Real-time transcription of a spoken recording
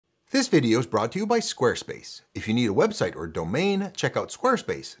This video is brought to you by Squarespace. If you need a website or domain, check out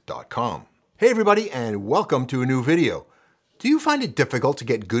squarespace.com. Hey everybody, and welcome to a new video. Do you find it difficult to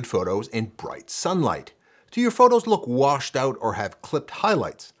get good photos in bright sunlight? Do your photos look washed out or have clipped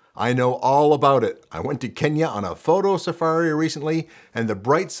highlights? I know all about it. I went to Kenya on a photo safari recently, and the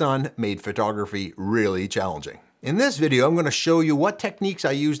bright sun made photography really challenging. In this video, I'm going to show you what techniques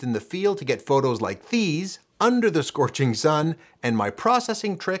I used in the field to get photos like these under the scorching sun, and my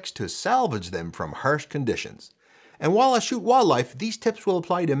processing tricks to salvage them from harsh conditions. And while I shoot wildlife, these tips will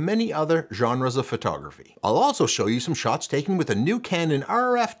apply to many other genres of photography. I'll also show you some shots taken with a new Canon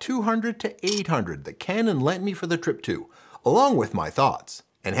RF 200-800 that Canon lent me for the trip too, along with my thoughts.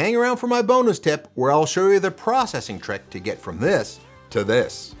 And hang around for my bonus tip, where I'll show you the processing trick to get from this to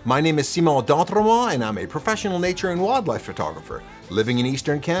this. My name is Simon D'Entremont, and I'm a professional nature and wildlife photographer living in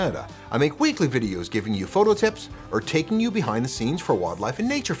Eastern Canada. I make weekly videos giving you photo tips or taking you behind the scenes for wildlife and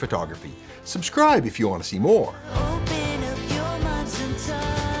nature photography. Subscribe if you want to see more. Open up your mind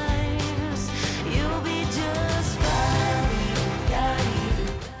sometimes. You'll be just fine.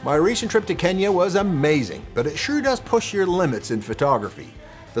 My recent trip to Kenya was amazing, but it sure does push your limits in photography.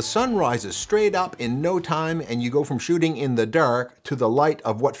 The sun rises straight up in no time, and you go from shooting in the dark to the light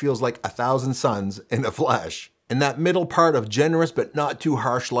of what feels like 1,000 suns in a flash. In that middle part of generous but not too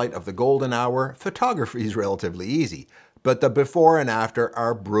harsh light of the golden hour, photography is relatively easy, but the before and after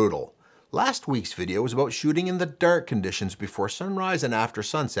are brutal. Last week's video was about shooting in the dark conditions before sunrise and after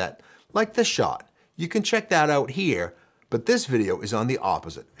sunset, like this shot. You can check that out here, but this video is on the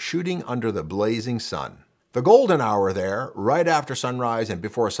opposite, shooting under the blazing sun. The golden hour there, right after sunrise and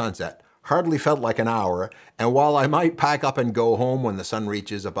before sunset, hardly felt like an hour, and while I might pack up and go home when the sun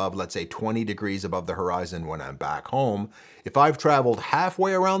reaches above, let's say 20 degrees above the horizon when I'm back home, if I've traveled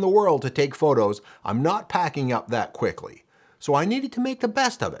halfway around the world to take photos, I'm not packing up that quickly. So I needed to make the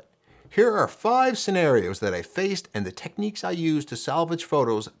best of it. Here are 5 scenarios that I faced and the techniques I used to salvage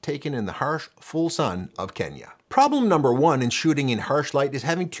photos taken in the harsh, full sun of Kenya. Problem number 1 in shooting in harsh light is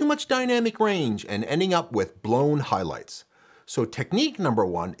having too much dynamic range and ending up with blown highlights. So technique number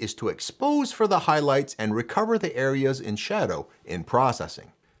 1 is to expose for the highlights and recover the areas in shadow in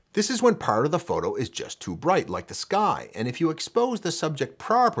processing. This is when part of the photo is just too bright, like the sky, and if you expose the subject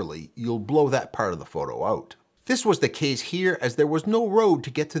properly, you'll blow that part of the photo out. This was the case here, as there was no road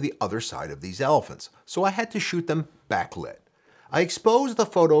to get to the other side of these elephants, so I had to shoot them backlit. I exposed the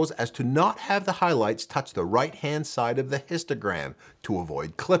photos as to not have the highlights touch the right-hand side of the histogram to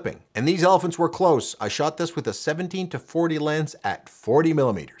avoid clipping. And these elephants were close. I shot this with a 17-40 lens at 40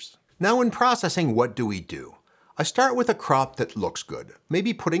 millimeters. Now in processing, what do we do? I start with a crop that looks good,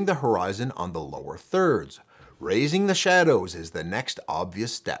 maybe putting the horizon on the lower thirds. Raising the shadows is the next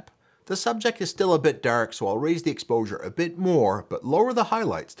obvious step. The subject is still a bit dark, so I'll raise the exposure a bit more, but lower the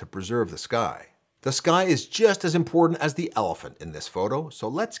highlights to preserve the sky. The sky is just as important as the elephant in this photo, so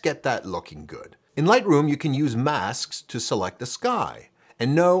let's get that looking good. In Lightroom, you can use masks to select the sky.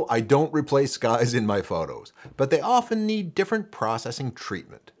 And no, I don't replace skies in my photos, but they often need different processing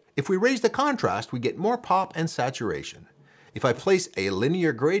treatment. If we raise the contrast, we get more pop and saturation. If I place a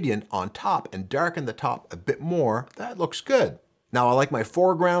linear gradient on top and darken the top a bit more, that looks good. Now I like my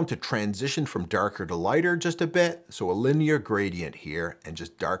foreground to transition from darker to lighter just a bit, so a linear gradient here and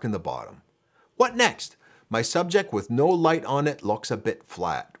just darken the bottom. What next? My subject with no light on it looks a bit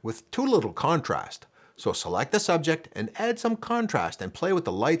flat, with too little contrast. So select the subject and add some contrast and play with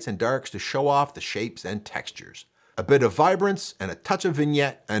the lights and darks to show off the shapes and textures. A bit of vibrance and a touch of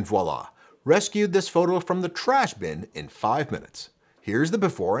vignette, and voila. Rescued this photo from the trash bin in 5 minutes. Here's the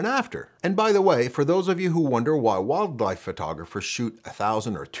before and after. And by the way, for those of you who wonder why wildlife photographers shoot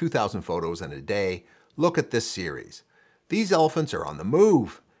 1,000 or 2,000 photos in a day, look at this series. These elephants are on the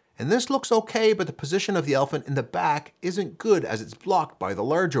move. And this looks okay, but the position of the elephant in the back isn't good as it's blocked by the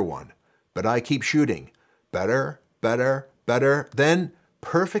larger one. But I keep shooting. Better, better, better, then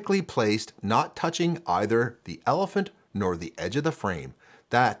perfectly placed, not touching either the elephant nor the edge of the frame.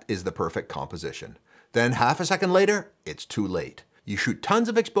 That is the perfect composition. Then half a second later, it's too late. You shoot tons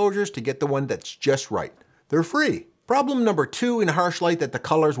of exposures to get the one that's just right. They're free. Problem number 2 in harsh light that the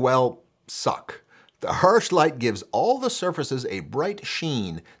colors, well, suck. The harsh light gives all the surfaces a bright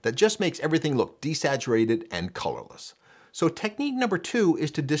sheen that just makes everything look desaturated and colorless. So technique number 2 is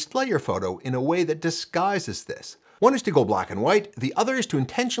to display your photo in a way that disguises this. One is to go black and white, the other is to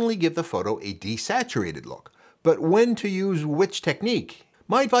intentionally give the photo a desaturated look. But when to use which technique?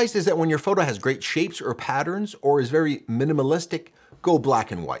 My advice is that when your photo has great shapes or patterns or is very minimalistic, go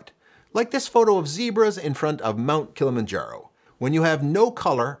black and white. Like this photo of zebras in front of Mount Kilimanjaro. When you have no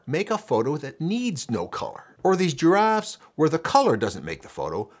color, make a photo that needs no color. Or these giraffes where the color doesn't make the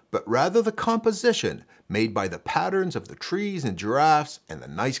photo, but rather the composition made by the patterns of the trees and giraffes and the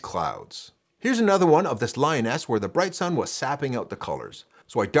nice clouds. Here's another one of this lioness where the bright sun was sapping out the colors.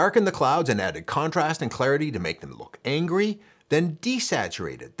 So I darkened the clouds and added contrast and clarity to make them look angry, then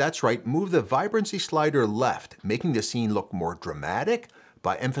desaturated. That's right, move the vibrancy slider left, making the scene look more dramatic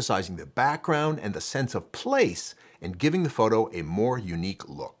by emphasizing the background and the sense of place and giving the photo a more unique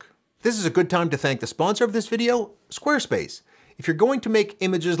look. This is a good time to thank the sponsor of this video, Squarespace. If you're going to make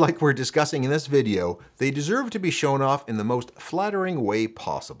images like we're discussing in this video, they deserve to be shown off in the most flattering way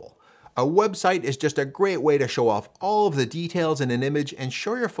possible. A website is just a great way to show off all of the details in an image and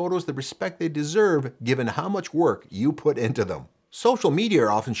show your photos the respect they deserve given how much work you put into them. Social media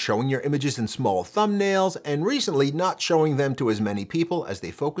are often showing your images in small thumbnails and recently not showing them to as many people as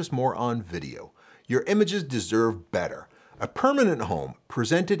they focus more on video. Your images deserve better. A permanent home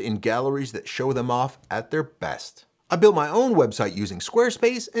presented in galleries that show them off at their best. I built my own website using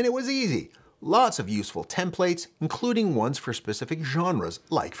Squarespace and it was easy. Lots of useful templates, including ones for specific genres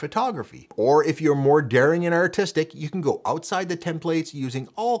like photography. Or if you're more daring and artistic, you can go outside the templates using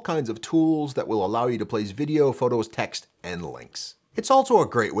all kinds of tools that will allow you to place video, photos, text, and links. It's also a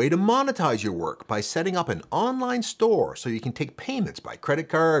great way to monetize your work by setting up an online store so you can take payments by credit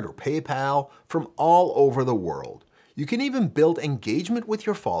card or PayPal from all over the world. You can even build engagement with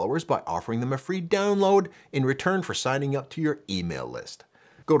your followers by offering them a free download in return for signing up to your email list.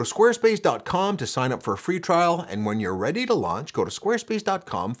 Go to squarespace.com to sign up for a free trial, and when you're ready to launch, go to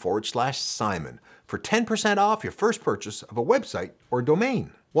squarespace.com/Simon for 10% off your first purchase of a website or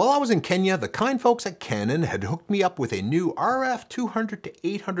domain. While I was in Kenya, the kind folks at Canon had hooked me up with a new RF 200 to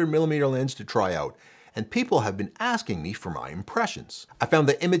 800mm lens to try out, and people have been asking me for my impressions. I found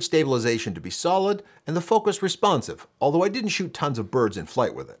the image stabilization to be solid and the focus responsive, although I didn't shoot tons of birds in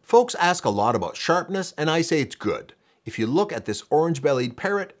flight with it. Folks ask a lot about sharpness, and I say it's good. If you look at this orange-bellied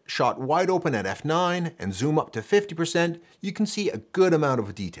parrot shot wide open at f9 and zoom up to 50%, you can see a good amount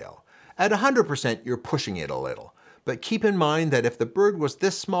of detail. At 100%, you're pushing it a little. But keep in mind that if the bird was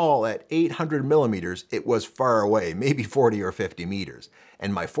this small at 800mm, it was far away, maybe 40 or 50 meters.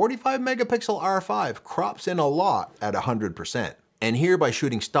 And my 45 megapixel R5 crops in a lot at 100%. And here, by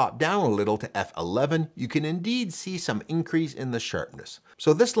shooting stop down a little to f11, you can indeed see some increase in the sharpness.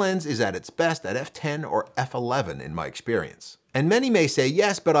 So this lens is at its best at f10 or f11 in my experience. And many may say,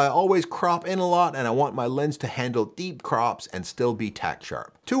 yes, but I always crop in a lot and I want my lens to handle deep crops and still be tack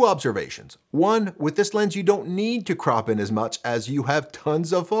sharp. Two observations. One, with this lens you don't need to crop in as much as you have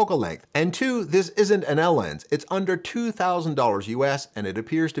tons of focal length. And two, this isn't an L lens. It's under $2,000 US and it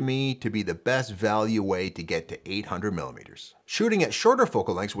appears to me to be the best value way to get to 800mm. Shooting at shorter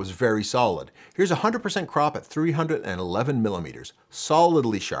focal lengths was very solid. Here's 100% crop at 311mm,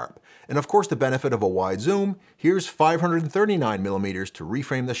 solidly sharp. And of course the benefit of a wide zoom, here's 539mm to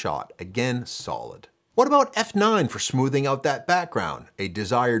reframe the shot, again solid. What about f9 for smoothing out that background, a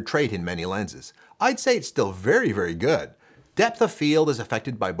desired trait in many lenses? I'd say it's still very, very good. Depth of field is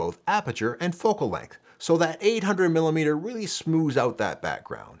affected by both aperture and focal length, so that 800mm really smooths out that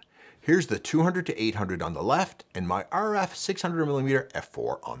background. Here's the 200 to 800 on the left and my RF 600mm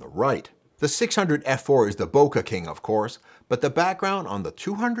f4 on the right. The 600 f4 is the bokeh king, of course, but the background on the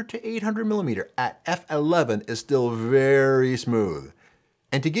 200 to 800mm at f11 is still very smooth.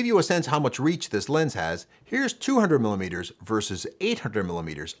 And to give you a sense how much reach this lens has, here's 200mm versus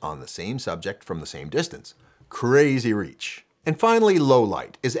 800mm on the same subject from the same distance. Crazy reach. And finally, low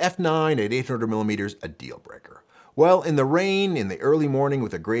light. Is f9 at 800mm a deal breaker? Well, in the rain, in the early morning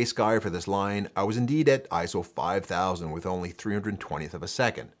with a gray sky for this line, I was indeed at ISO 5000 with only 320th of a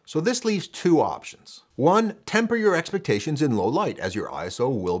second. So this leaves two options. One, temper your expectations in low light as your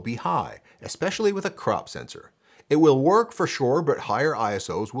ISO will be high, especially with a crop sensor. It will work for sure, but higher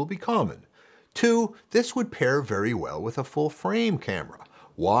ISOs will be common. Two, this would pair very well with a full frame camera.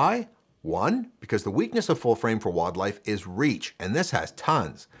 Why? One, because the weakness of full frame for wildlife is reach, and this has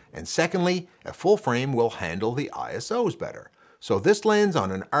tons. And secondly, a full frame will handle the ISOs better. So this lens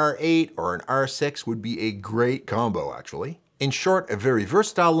on an R8 or an R6 would be a great combo actually. In short, a very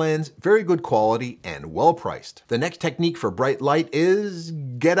versatile lens, very good quality, and well priced. The next technique for bright light is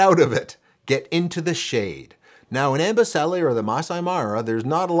get out of it. Get into the shade. Now in Amboseli or the Masai Mara, there's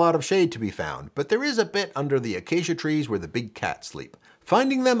not a lot of shade to be found, but there is a bit under the acacia trees where the big cats sleep.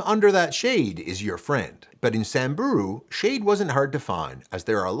 Finding them under that shade is your friend. But in Samburu, shade wasn't hard to find, as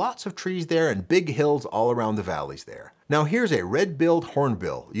there are lots of trees there and big hills all around the valleys there. Now here's a red-billed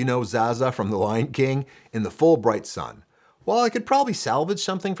hornbill, you know Zaza from The Lion King, in the full bright sun. While I could probably salvage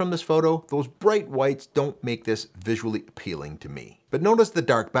something from this photo, those bright whites don't make this visually appealing to me. But notice the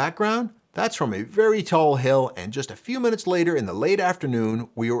dark background? That's from a very tall hill, and just a few minutes later in the late afternoon,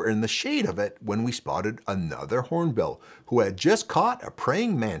 we were in the shade of it when we spotted another hornbill who had just caught a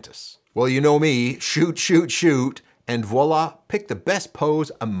praying mantis. Well, you know me, shoot, shoot, shoot, and voila, pick the best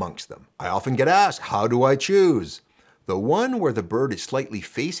pose amongst them. I often get asked, how do I choose? The one where the bird is slightly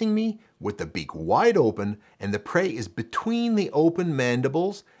facing me with the beak wide open and the prey is between the open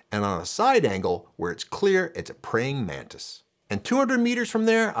mandibles, and on a side angle where it's clear it's a praying mantis. And 200 meters from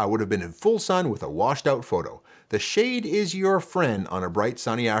there, I would have been in full sun with a washed out photo. The shade is your friend on a bright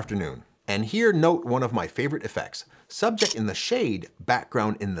sunny afternoon. And here note one of my favorite effects. Subject in the shade,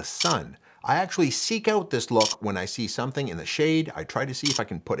 background in the sun. I actually seek out this look when I see something in the shade. I try to see if I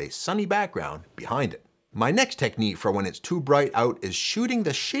can put a sunny background behind it. My next technique for when it's too bright out is shooting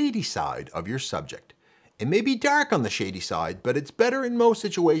the shady side of your subject. It may be dark on the shady side, but it's better in most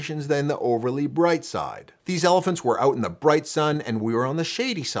situations than the overly bright side. These elephants were out in the bright sun and we were on the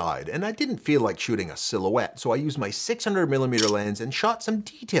shady side, and I didn't feel like shooting a silhouette, so I used my 600mm lens and shot some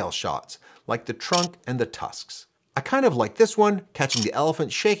detail shots, like the trunk and the tusks. I kind of like this one, catching the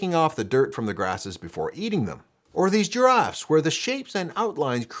elephant shaking off the dirt from the grasses before eating them. Or these giraffes, where the shapes and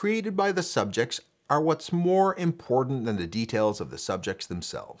outlines created by the subjects are what's more important than the details of the subjects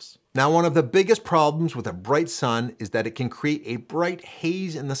themselves. Now, one of the biggest problems with a bright sun is that it can create a bright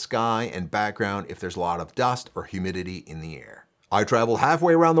haze in the sky and background if there's a lot of dust or humidity in the air. I traveled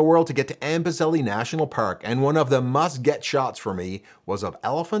halfway around the world to get to Amboseli National Park, and one of the must-get shots for me was of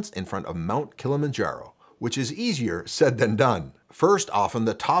elephants in front of Mount Kilimanjaro, which is easier said than done. First, often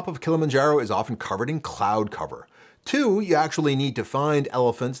the top of Kilimanjaro is often covered in cloud cover. 2, you actually need to find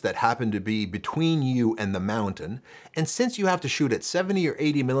elephants that happen to be between you and the mountain, and since you have to shoot at 70 or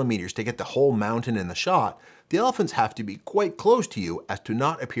 80mm to get the whole mountain in the shot, the elephants have to be quite close to you as to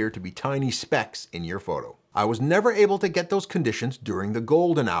not appear to be tiny specks in your photo. I was never able to get those conditions during the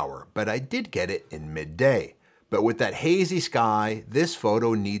golden hour, but I did get it in midday. But with that hazy sky, this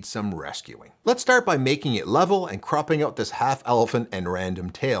photo needs some rescuing. Let's start by making it level and cropping out this half elephant and random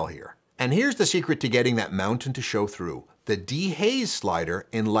tail here. And here's the secret to getting that mountain to show through, the dehaze slider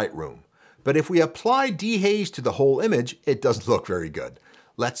in Lightroom. But if we apply dehaze to the whole image, it doesn't look very good.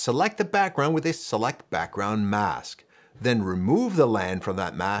 Let's select the background with a select background mask. Then remove the land from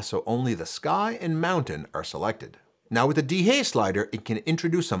that mask so only the sky and mountain are selected. Now with the dehaze slider, it can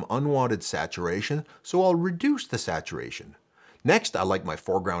introduce some unwanted saturation, so I'll reduce the saturation. Next, I like my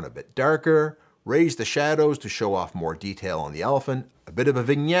foreground a bit darker, raise the shadows to show off more detail on the elephant, a bit of a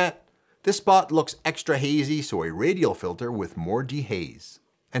vignette. This spot looks extra hazy, so a radial filter with more dehaze.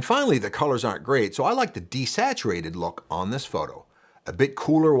 And finally, the colors aren't great, so I like the desaturated look on this photo. A bit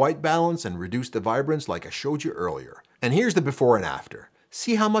cooler white balance and reduce the vibrance like I showed you earlier. And here's the before and after.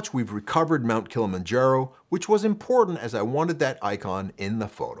 See how much we've recovered Mount Kilimanjaro, which was important as I wanted that icon in the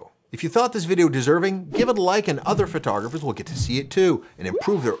photo. If you thought this video deserving, give it a like and other photographers will get to see it too and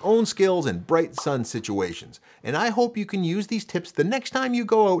improve their own skills in bright sun situations. And I hope you can use these tips the next time you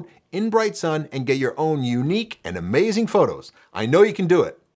go out in bright sun and get your own unique and amazing photos. I know you can do it.